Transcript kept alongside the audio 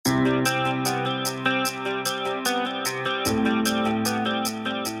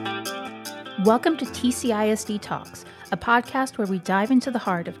Welcome to TCISD Talks, a podcast where we dive into the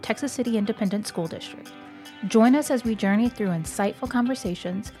heart of Texas City Independent School District. Join us as we journey through insightful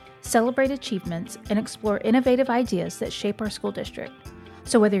conversations, celebrate achievements, and explore innovative ideas that shape our school district.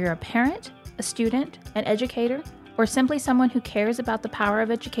 So whether you're a parent, a student, an educator, or simply someone who cares about the power of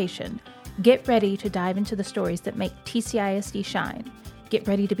education, get ready to dive into the stories that make TCISD shine. Get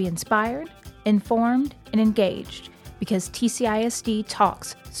ready to be inspired, informed, and engaged, because TCISD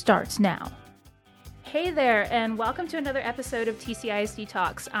Talks starts now. Hey there, and welcome to another episode of TCISD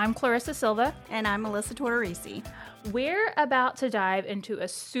Talks. I'm Clarissa Silva. And I'm Melissa Tortorisi. We're about to dive into a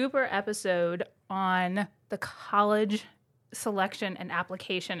super episode on the college selection and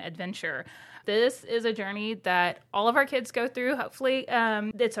application adventure. This is a journey that all of our kids go through. Hopefully,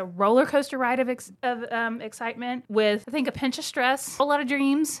 it's a roller coaster ride of excitement with, I think, a pinch of stress, a lot of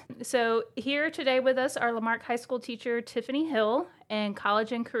dreams. So here today with us are Marque High School teacher Tiffany Hill and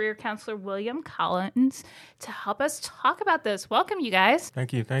college and career counselor William Collins to help us talk about this. Welcome, you guys.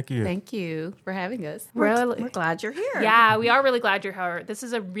 Thank you. Thank you for having us. We're glad you're here. Yeah, we are really glad you're here. This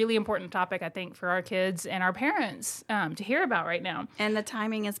is a really important topic, I think, for our kids and our parents to hear about right now. And the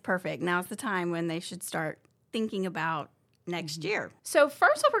timing is perfect. Now's the time when they should start thinking about next year. So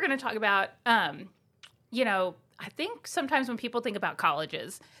first off, we're going to talk about, I think sometimes when people think about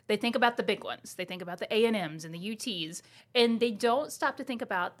colleges, they think about the big ones. They think about the A&Ms and the UTs, and they don't stop to think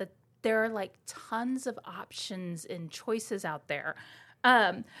about that there are like tons of options and choices out there.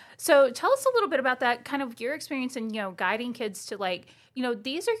 So tell us a little bit about that, kind of your experience in, guiding kids to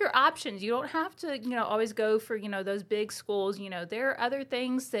these are your options. You don't have to, always go for, those big schools. There are other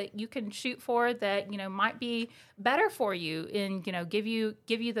things that you can shoot for that, might be better for you and, give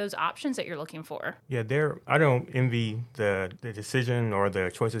you those options that you're looking for. Yeah, I don't envy the decision or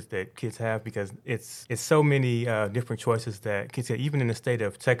the choices that kids have because it's so many different choices that kids have. Even in the state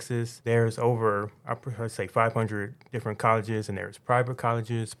of Texas, there's over, I'd say 500 different colleges, and there's private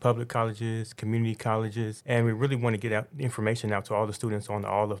colleges, public colleges, community colleges, and we really want to get out information out to all the students on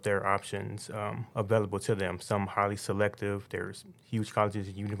all of their options available to them. Some highly selective. There's huge colleges,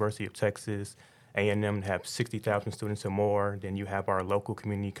 University of Texas, A&M have 60,000 students or more. Then you have our local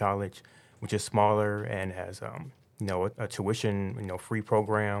community college, which is smaller and has a tuition free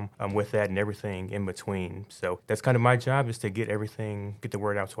program with that and everything in between. So that's kind of my job, is to get the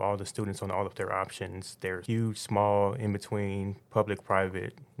word out to all the students on all of their options. There's huge, small, in between, public,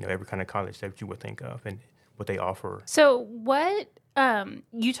 private, every kind of college that you would think of and what they offer. So what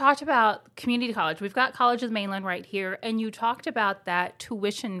you talked about community college. We've got College of the Mainland right here, and you talked about that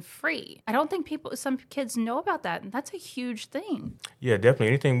tuition free. I don't think some kids know about that, and that's a huge thing. Yeah, definitely.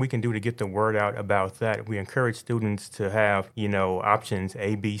 Anything we can do to get the word out about that. We encourage students to have, options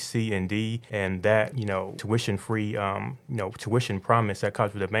A, B, C, and D, and that, tuition free, tuition promise at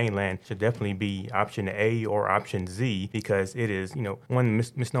College of the Mainland should definitely be option A or option Z, because it is, one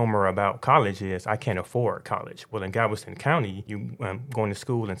misnomer about college is I can't afford college. Well, in Galveston County, going to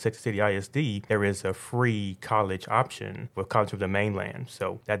school in Texas City ISD, there is a free college option with College of the Mainland.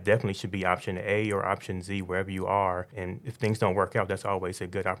 So that definitely should be option A or option Z wherever you are. And if things don't work out, that's always a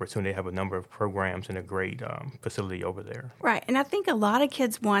good opportunity to have a number of programs and a great facility over there. Right. And I think a lot of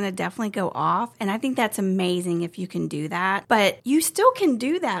kids want to definitely go off. And I think that's amazing if you can do that. But you still can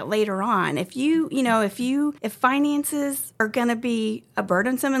do that later on. If if finances are going to be a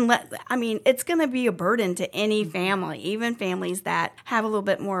burdensome, it's going to be a burden to any family, even families that have a little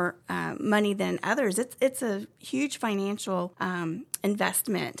bit more money than others. It's a huge financial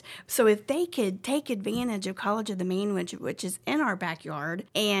investment. So if they could take advantage of College of the Mainland, which is in our backyard,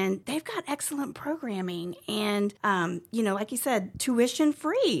 and they've got excellent programming and, like you said, tuition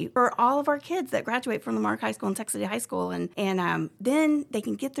free for all of our kids that graduate from the Marque High School and Texas City High School. And then they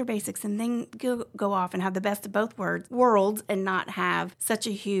can get their basics and then go off and have the best of both worlds and not have such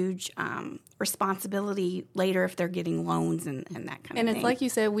a huge responsibility later if they're getting loans and that kind of thing. And it's like you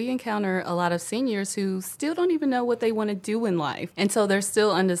said, we encounter a lot of seniors who still don't even know what they want to do in life. And so they're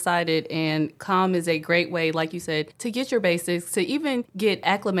still undecided, and COM is a great way, like you said, to get your basics, to even get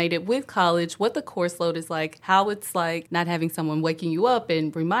acclimated with college, what the course load is like, how it's like not having someone waking you up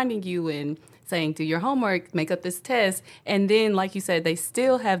and reminding you and saying, do your homework, make up this test. And then, like you said, they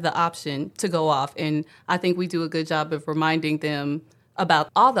still have the option to go off. And I think we do a good job of reminding them about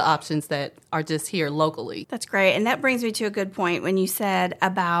all the options that are just here locally. That's great. And that brings me to a good point when you said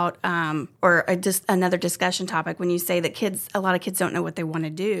about, just another discussion topic, when you say that a lot of kids don't know what they want to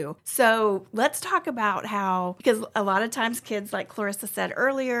do. So let's talk about how, because a lot of times kids, like Clarissa said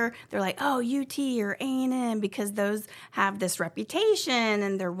earlier, they're like, oh, UT or A&M, because those have this reputation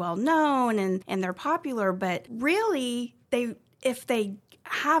and they're well known and they're popular. But really, if they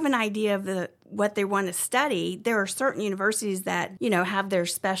have an idea of what they want to study, there are certain universities that, have their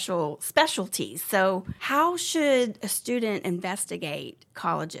specialties. So how should a student investigate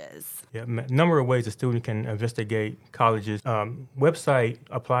colleges? Yeah, a number of ways a student can investigate colleges. Website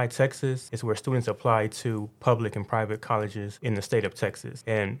Apply Texas is where students apply to public and private colleges in the state of Texas.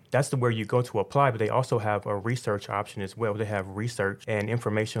 And that's where you go to apply, but they also have a research option as well. They have research and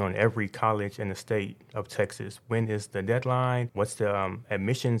information on every college in the state of Texas. When is the deadline? What's the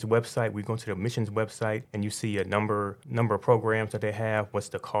admissions website? We go to the admissions website and you see a number of programs that they have, what's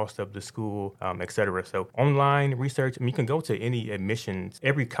the cost of the school, et cetera. So online research, you can go to any admissions.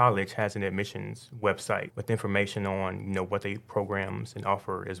 Every college has an admissions website with information on, what they programs and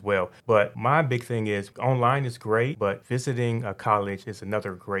offer as well. But my big thing is online is great, but visiting a college is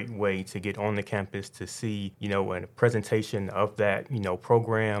another great way to get on the campus to see, a presentation of that,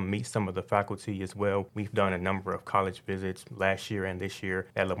 program, meet some of the faculty as well. We've done a number of college visits last year and this year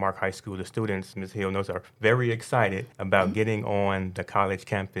at Marque High School. The students, Ms. Hill knows, are very excited about getting on the college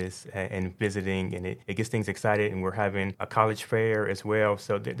campus and visiting, and it gets things excited. And we're having a college fair as well.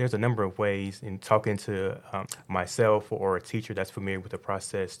 So there's a number of ways in talking to myself or a teacher that's familiar with the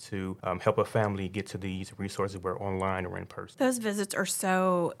process to help a family get to these resources, whether online or in person. Those visits are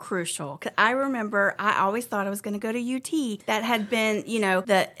so crucial. 'Cause I remember I always thought I was going to go to UT. That had been,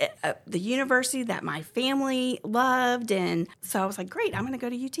 the university that my family loved. And so I was like, great, I'm going to go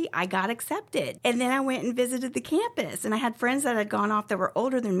to UT. I got accepted. And then I went and visited the campus. And I had friends that had gone off that were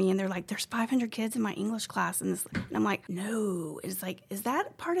older than me. And they're like, there's 500 kids in my English class. And I'm like, no. It's like, is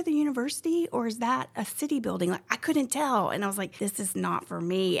that part of the university or is that a city building? Like, I couldn't tell. And I was like, this is not for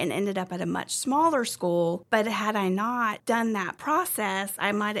me, and ended up at a much smaller school. But had I not done that process,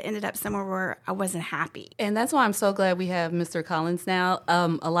 I might have ended up somewhere where I wasn't happy. And that's why I'm so glad we have Mr. Collins now.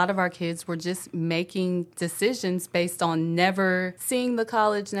 A lot of our kids were just making decisions based on never seeing the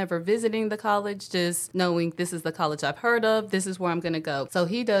college, never visiting the college, just knowing this is the college I've heard of, this is where I'm going to go. So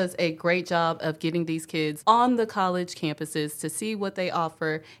he does a great job of getting these kids on the college campuses to see what they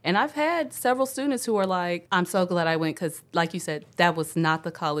offer. And I've had several students who are like, I'm so glad I went because, like you said, that was not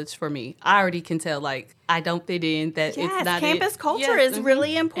the college for me. I already can tell, like, I don't fit in, that it's not campus culture is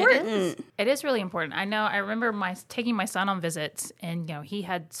really important. It is really important. I know. I remember taking my son on visits, and he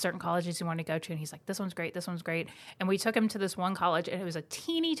had certain colleges he wanted to go to, and he's like, "This one's great. This one's great." And we took him to this one college, and it was a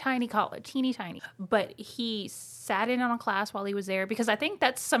teeny tiny college, teeny tiny. But he sat in on a class while he was there, because I think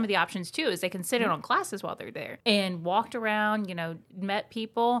that's some of the options too, is they can sit in on classes while they're there, and walked around, met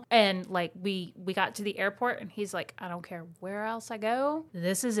people, and like we got to the airport, and he's like, "I don't care where else I go.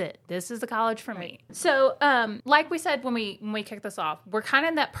 This is it. This is the college for me." So, like we said when we kicked this off, we're kind of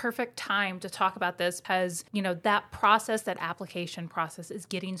in that perfect time to talk about this because, that process, that application process is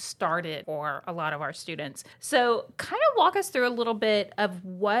getting started for a lot of our students. So kind of walk us through a little bit of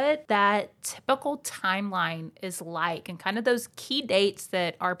what that typical timeline is like and kind of those key dates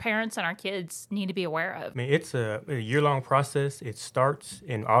that our parents and our kids need to be aware of. I mean, it's a year-long process. It starts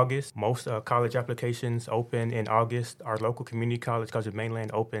in August. Most college applications open in August. Our local community college of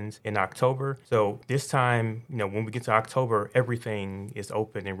Mainland opens in October. So this time, when we get to October, everything is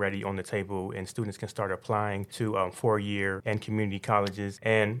open and ready on the table, and students can start applying to four-year and community colleges.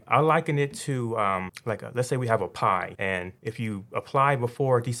 And I liken it to let's say we have a pie, and if you apply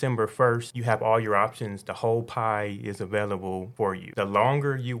before December 1st, you have all your options. The whole pie is available for you. The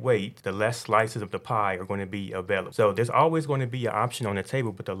longer you wait, the less slices of the pie are going to be available. So there's always going to be an option on the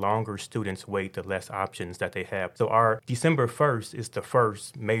table, but the longer students wait, the less options that they have. So our December 1st is the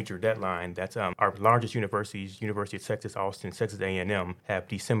first major deadline. That's our largest universities, University of Texas, Austin, Texas A&M, have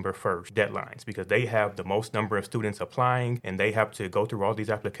December 1st deadlines because they have the most number of students applying, and they have to go through all these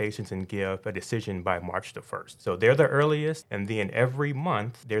applications and give a decision by March the 1st. So they're the earliest, and then every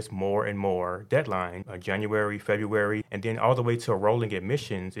month there's more and more deadline, January, February, and then all the way to rolling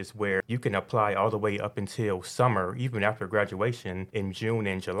admissions is where you can apply all the way up until summer, even after graduation in June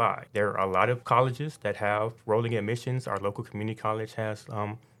and July. There are a lot of colleges that have rolling admissions. Our local community college has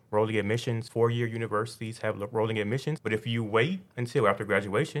rolling admissions. 4-year universities have rolling admissions. But if you wait until after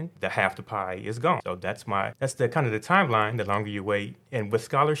graduation, the half the pie is gone. So that's the kind of the timeline. The longer you wait, and with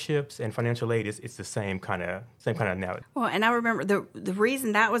scholarships and financial aid, it's the same kind of narrative. Well, and I remember the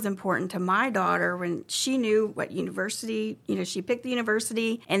reason that was important to my daughter when she knew what university, she picked the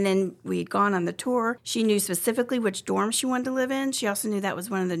university, and then we'd gone on the tour. She knew specifically which dorm she wanted to live in. She also knew that was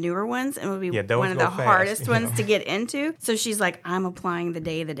one of the newer ones and would be one of the hardest ones to get into. So she's like, I'm applying the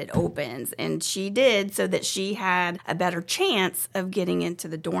day that it opens. And she did, so that she had a better chance of getting into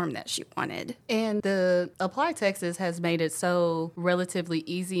the dorm that she wanted. And the Apply Texas has made it so relatively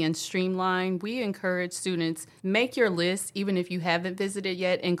easy and streamlined. We encourage students, make your list even if you haven't visited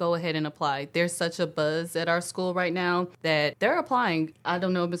yet, and go ahead and apply. There's such a buzz at our school right now that they're applying. I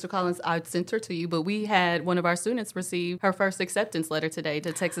don't know, Mr. Collins, I sent her to you, but we had one of our students receive her first acceptance letter today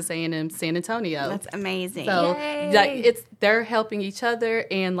to Texas A&M San Antonio. That's amazing. So they're helping each other,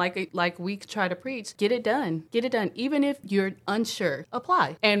 and like we try to preach, get it done. Get it done. Even if you're unsure,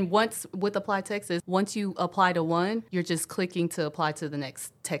 apply. And with Apply Texas, once you apply to one, you're just clicking to apply to the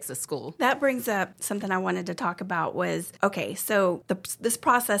next Texas school. That brings up something I wanted to talk about was, okay, so this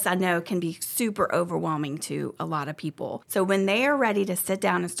process I know can be super overwhelming to a lot of people. So when they are ready to sit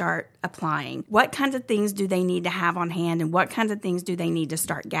down and start applying, what kinds of things do they need to have on hand, and what kinds of things do they need to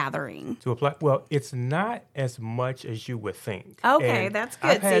start gathering? To apply, well, it's not as much as you would think. Okay, and that's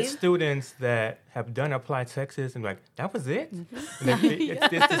good. I've had students that have done Apply Texas and like, that was it? Mm-hmm. And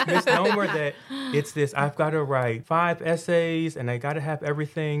it's this misnomer that it's this, I've got to write 5 essays and I got to have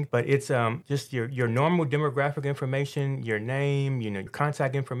everything, but it's just your normal demographic information, your name, your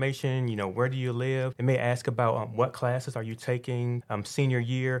contact information, where do you live? They may ask about what classes are you taking senior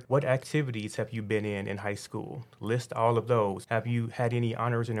year, what activities have you been in high school? List all of those. Have you had any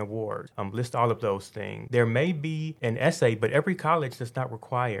honors and awards? List all of those things. There may be an essay, but every college does not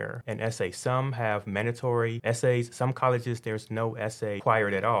require an essay. Some have mandatory essays. Some colleges, there's no essay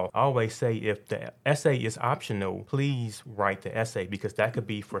required at all. I always say if the essay is optional, please write the essay, because that could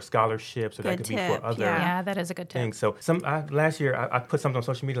be for scholarships or that could be for other Yeah, that is a good tip. things. So last year, I put something on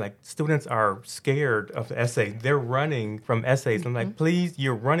social media like, students are scared of the essay. They're running from essays. I'm like, please,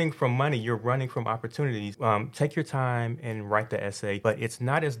 you're running from money. You're running from opportunities. Take your time and write the essay. But it's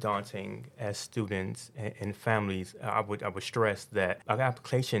not as daunting as students and families. I would stress that an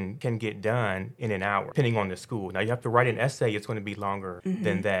application can get done in an hour, depending on the school. Now, you have to write an essay. It's going to be longer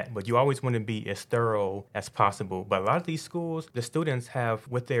than that. But you always want to be as thorough as possible. But a lot of these schools, the students have,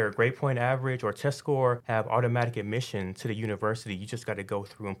 with their grade point average or test score, have automatic admission to the university. You just got to go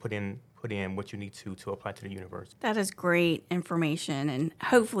through and put in what you need to apply to the university. That is great information, and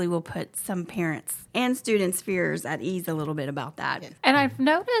hopefully we'll put some parents and students' fears at ease a little bit about that. Yes. And I've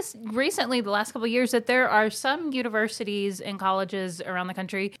noticed recently, the last couple of years, that there are some universities and colleges around the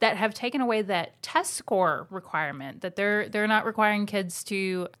country that have taken away that test score requirement, that they're not requiring kids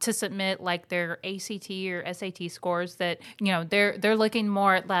to submit like their ACT or SAT scores, that they're looking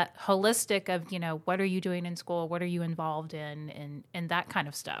more at that holistic of what are you doing in school, what are you involved in, and that kind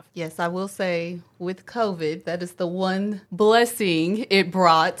of stuff. Yes, I will say with COVID, that is the one blessing it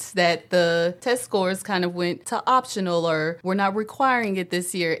brought, that the test scores kind of went to optional, or we're not requiring it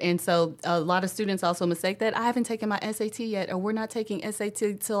this year. And so a lot of students also mistake that. I haven't taken my SAT yet, or we're not taking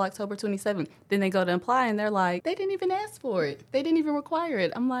SAT till October 27th. Then they go to apply and they're like, they didn't even ask for it. They didn't even require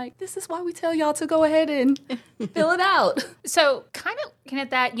it. I'm like, this is why we tell y'all to go ahead and fill it out. So kind of looking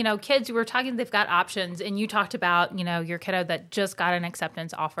at that, kids, we were talking, they've got options, and you talked about, your kiddo that just got an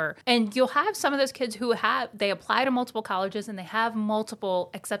acceptance offer. And you'll have some of those kids who they apply to multiple colleges and they have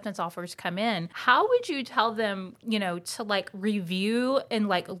multiple acceptance offers come in. How would you tell them, to like review and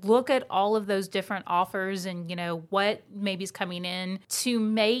like look at all of those different offers and, what maybe is coming in to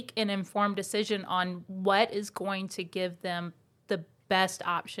make an informed decision on what is going to give them the best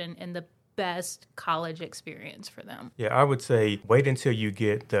option and the best college experience for them? Yeah, I would say wait until you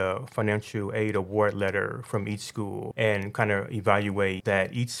get the financial aid award letter from each school and kind of evaluate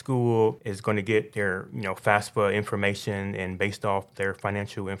that each school is going to get their, FAFSA information, and based off their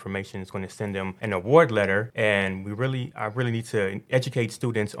financial information is going to send them an award letter. And I really need to educate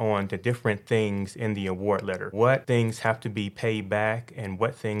students on the different things in the award letter. What things have to be paid back and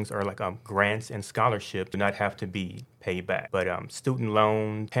what things are like grants and scholarships do not have to be paid back. But student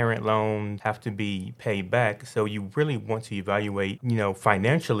loans, parent loans have to be paid back. So you really want to evaluate,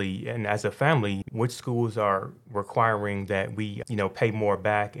 financially and as a family, which schools are requiring that we, pay more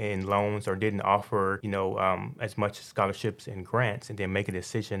back in loans or didn't offer, as much scholarships and grants, and then make a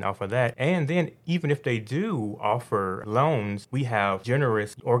decision off of that. And then even if they do offer loans, we have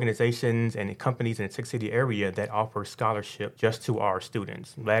generous organizations and companies in the Texas City area that offer scholarships just to our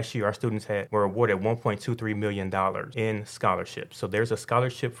students. Last year, our students were awarded $1.23 million in scholarships. So there's a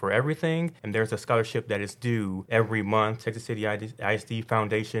scholarship for everything, and there's a scholarship that is due every month. Texas City ISD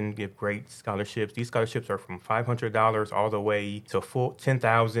Foundation give great scholarships. These scholarships are from $500 all the way to full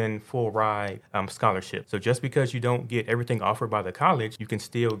 $10,000 full ride scholarship. So just because you don't get everything offered by the college, you can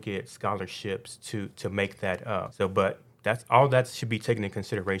still get scholarships to make that up. But that's all that should be taken into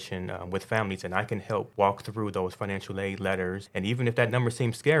consideration with families, and I can help walk through those financial aid letters. And even if that number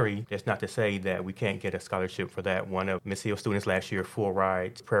seems scary, that's not to say that we can't get a scholarship for that. One of Miss Hill's students last year, full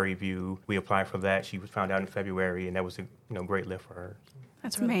ride, Prairie View, we applied for that. She was found out in February, and that was a great lift for her.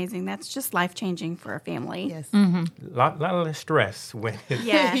 That's amazing. That's just life-changing for a family. Yes. A lot less stress when it's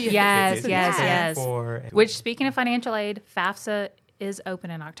Yes. For, Which, speaking of financial aid, FAFSA is open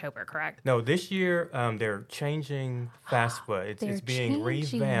in October, correct? No, this year they're changing FAFSA. It's being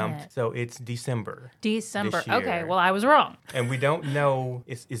revamped, so it's December. December. Okay, well, I was wrong. And we don't know,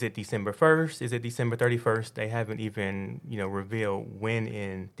 is it December 1st? Is it December 31st? They haven't even, revealed when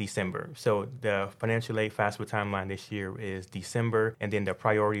in December. So the financial aid FAFSA timeline this year is December, and then the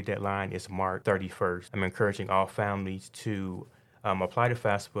priority deadline is March 31st. I'm encouraging all families to apply to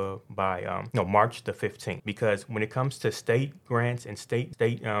FAFSA by March the 15th, because when it comes to state grants and state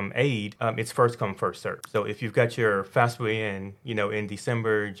aid, it's first come, first served. So if you've got your FAFSA in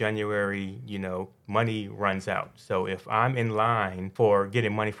December, January, money runs out. So if I'm in line for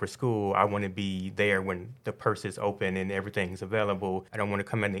getting money for school, I want to be there when the purse is open and everything's available. I don't want to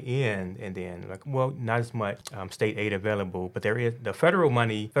come in the end and then not as much state aid available, but there is the federal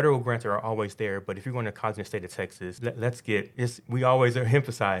money. Federal grants are always there, but if you're going to college in the state of Texas, let's get this. We always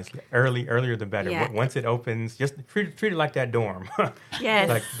emphasize earlier the better. Yeah. Once it opens, just treat it like that dorm. Yes.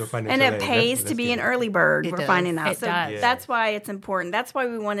 Like the financial and it aid. pays to be an early bird. We're finding out. It does. That's why it's important. That's why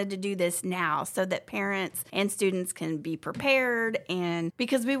we wanted to do this now, so that parents and students can be prepared, and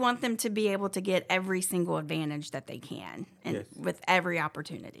because we want them to be able to get every single advantage that they can, and with every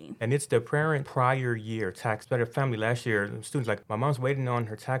opportunity. And it's the parent prior year tax. But a family last year, students like, my mom's waiting on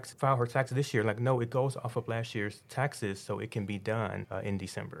her file her taxes this year. Like, no, it goes off of last year's taxes, so it can be done in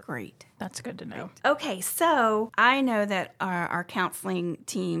December. Great. That's good to know. Okay, so I know that our counseling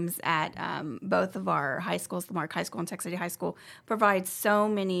teams at both of our high schools, the Marque High School and Texas City High School, provide so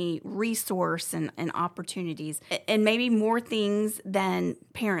many resource and opportunities, and maybe more things than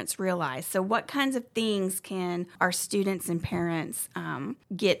parents realize. So what kinds of things can our students and parents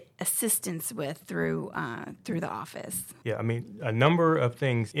get assistance with through the office? Yeah, I mean, a number of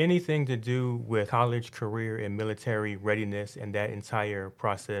things, anything to do with college, career, and military readiness and that entire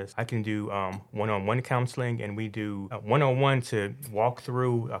process. I can do one-on-one counseling, and we do one-on-one to walk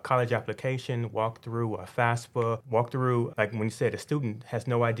through a college application, walk through a FAFSA, walk through, like when you said a student has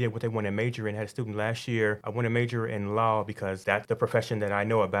no idea what they want to major in. I had a student last year, I want to major in law because that's the profession that I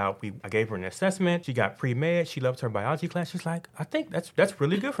know about. I gave her an assessment. She got pre-med. She loved her biology class. She's like, I think that's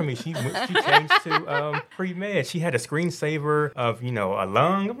really good for me. She changed to pre-med. She had a screensaver of, a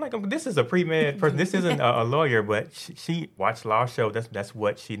lung. I'm like, this is a pre-med person. This isn't a lawyer, but she watched law show. That's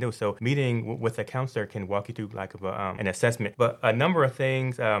what she knew. So meeting with a counselor can walk you through like an assessment. But a number of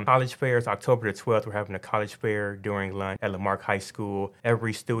things, college fairs, October the 12th, we're having a college fair during lunch at Marque High School.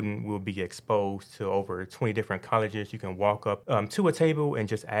 Every student will be exposed to over 20 different colleges. You can walk up to a table and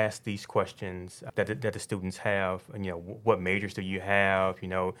just ask these questions that the students have. What majors do you have?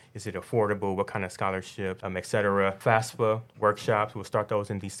 Is it affordable? What kind of scholarships, et cetera. FAFSA workshops, we'll start those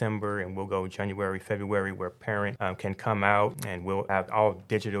in December, and we'll go January, February, where parent can come out, and we'll have all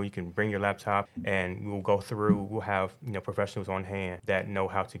digital. You can bring your laptop, and we'll go through. We'll have professionals on hand that know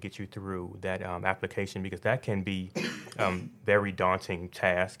how to get you through that application, because that can be very daunting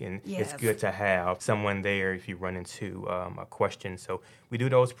task, and it's good to have someone there if you run into a question. So we do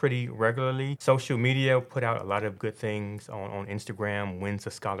those pretty regularly. Social media put out a lot of good things on Instagram. When's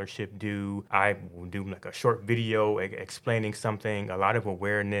a scholarship due? I will do like a short video explaining something, a lot of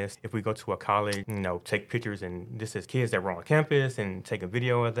awareness. If we go to a college, take pictures, and this is kids that were on campus, and take a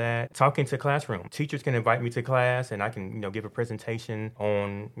video of that. Talking to classroom. Teachers can invite me to class, and I can, give a presentation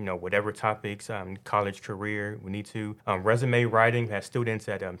on, whatever topics, college, career we need to. Resume writing. We have students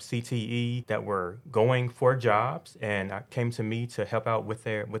at CTE faculty that were going for jobs and came to me to help out with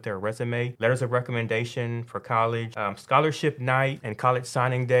their resume. Letters of recommendation for college. Scholarship night and college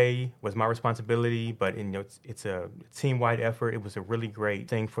signing day was my responsibility, but it's a team-wide effort. It was a really great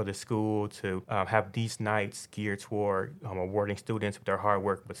thing for the school to have these nights geared toward awarding students with their hard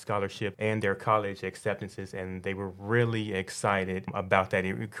work with scholarship and their college acceptances, and they were really excited about that.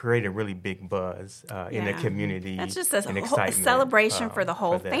 It created a really big buzz in the community. That's just a celebration for the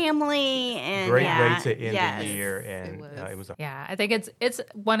whole family, and great way to end the year. And it was I think it's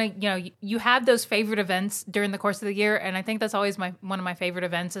one of, you have those favorite events during the course of the year, and I think that's always one of my favorite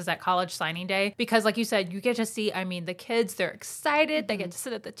events is that college signing day, because like you said, you get to see, the kids, they're excited, they get to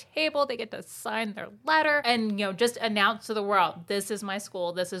sit at the table, they get to sign their letter, and just announce to the world, this is my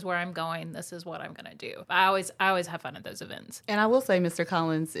school, this is where I'm going, this is what I'm gonna do. I always have fun at those events. And I will say Mr.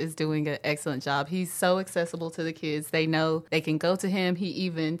 Collins is doing an excellent job. He's so accessible to the kids. They know they can go to him. He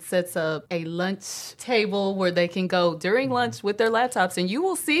even sets up a lunch table where they can go during lunch with their laptops, and you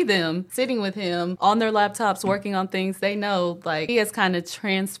will see them sitting with him on their laptops working on things. They know, like, he has kind of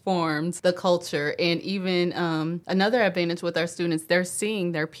transformed the culture. And even another advantage with our students, they're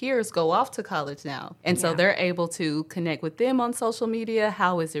seeing their peers go off to college now. And so they're able to connect with them on social media.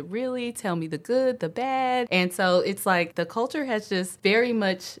 How is it really? Tell me the good, the bad. And so it's like the culture has just very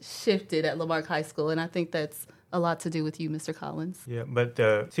much shifted at Marque High School. And I think that's a lot to do with you, Mr. Collins. Yeah, but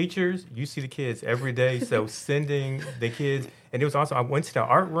the teachers, you see the kids every day, so sending the kids. And it was also, I went to the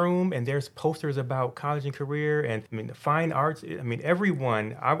art room, and there's posters about college and career, and the fine arts.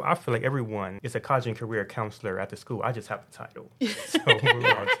 Everyone, I feel like everyone is a college and career counselor at the school. I just have the title.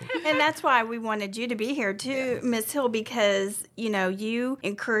 And that's why we wanted you to be here too, Ms. Hill, because, you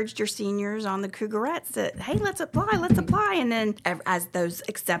encouraged your seniors on the Cougarettes that, hey, let's apply. And then as those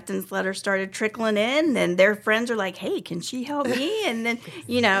acceptance letters started trickling in, then their friends are like, hey, can she help me? And then,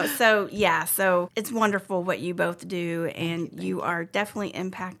 so it's wonderful what you both do, and you are definitely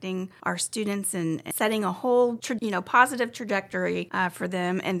impacting our students and setting a whole, positive trajectory for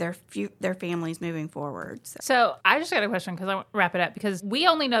them and their families moving forward. So I just got a question, because I want to wrap it up, because we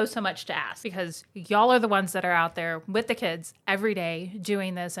only know so much to ask, because y'all are the ones that are out there with the kids every day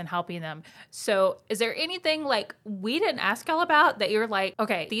doing this and helping them. So is there anything like we didn't ask y'all about that you're like,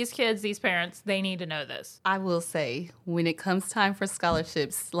 okay, these kids, these parents, they need to know this? I will say, when it comes time for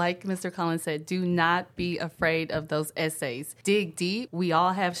scholarships, like Mr. Collins said, do not be afraid of those essays. Dig deep. We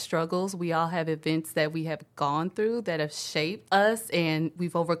all have struggles. We all have events that we have gone through that have shaped us, and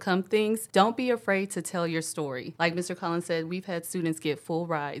we've overcome things. Don't be afraid to tell your story. Like Mr. Collins said, we've had students get full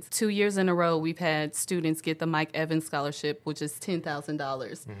rides. 2 years in a row, we've had students get the Mike Evans Scholarship, which is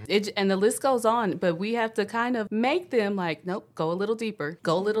 $10,000. And the list goes on, but we have to kind of make them like, nope, go a little deeper.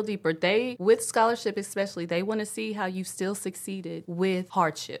 Go a little deeper. With scholarship especially, they want to see how you still succeeded with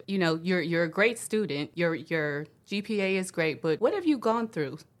hardship. You're a great student. Your GPA is great, but what have you gone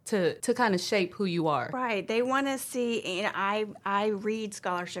through to kind of shape who you are? Right. They want to see, I read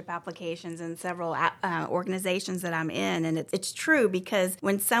scholarship applications in several organizations that I'm in, and it's true, because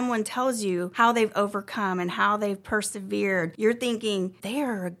when someone tells you how they've overcome and how they've persevered, you're thinking they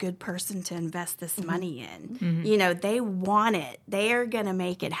are a good person to invest this money in. They want it. They are going to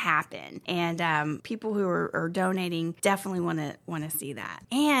make it happen. And people who are donating definitely want to see that.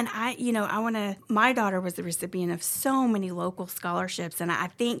 And my daughter was the recipient of so many local scholarships, and I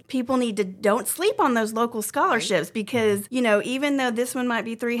think people don't sleep on those local scholarships, because, even though this one might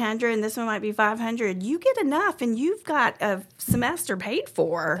be $300 and this one might be $500, you get enough and you've got a semester paid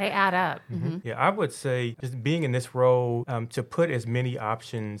for. They add up. Yeah, I would say just being in this role, to put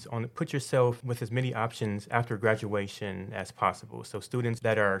yourself with as many options after graduation as possible. So students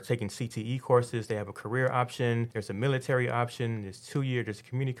that are taking CTE courses, they have a career option, there's a military option, there's 2 year, there's a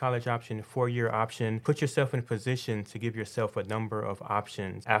community college option, 4-year option. Put yourself in a position to give yourself a number of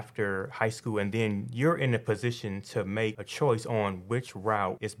options after high school, and then you're in a position to make a choice on which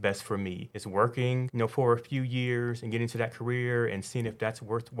route is best for me. Is working, for a few years and getting to that career and seeing if that's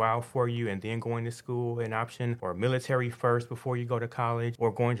worthwhile for you, and then going to school an option, or military first before you go to college,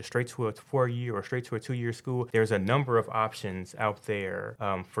 or going straight to a 4-year or straight to a 2-year school. There's a number of options out there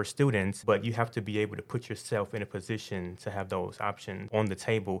for students, but you have to be able to put yourself in a position to have those options on the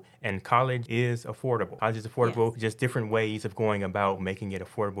table. And college is affordable. College is affordable, just different ways of going about making it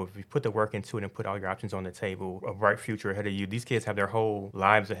affordable. If you put the work into it and put all your options on the table, a bright future ahead of you. These kids have their whole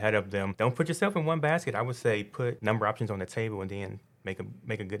lives ahead of them. Don't put yourself in one basket. I would say put number of options on the table, and then make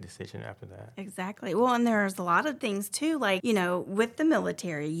a good decision after that. Exactly. Well, and there's a lot of things too, like, with the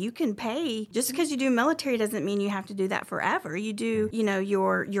military, you can pay, just because you do military doesn't mean you have to do that forever. You do,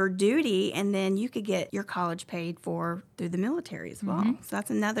 your duty, and then you could get your college paid for through the military as well. So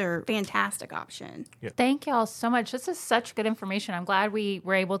that's another fantastic option. Thank y'all so much. This is such good information. I'm glad we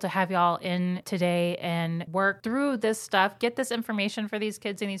were able to have y'all in today and work through this stuff, get this information for these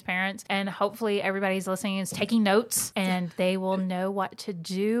kids and these parents, and hopefully everybody's listening is taking notes and they will know what to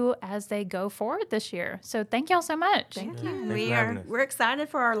do as they go forward this year. So thank y'all so much. Thank you. We're excited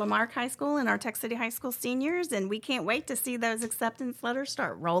for our Marque High School and our Texas City High School seniors, and we can't wait to see those acceptance letters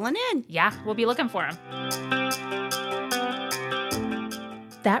start rolling in. Yeah, we'll be looking for them.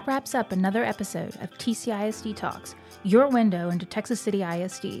 That wraps up another episode of TCISD Talks, your window into Texas City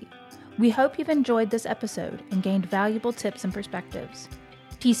ISD. We hope you've enjoyed this episode and gained valuable tips and perspectives.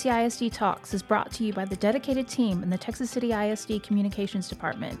 TCISD Talks is brought to you by the dedicated team in the Texas City ISD Communications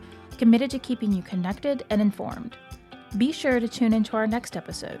Department, committed to keeping you connected and informed. Be sure to tune into our next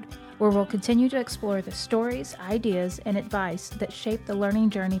episode, where we'll continue to explore the stories, ideas, and advice that shape the learning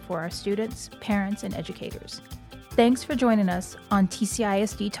journey for our students, parents, and educators. Thanks for joining us on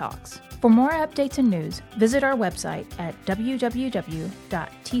TCISD Talks. For more updates and news, visit our website at www.tcisd.org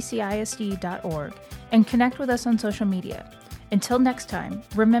and connect with us on social media. Until next time,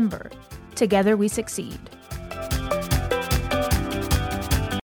 remember, together we succeed.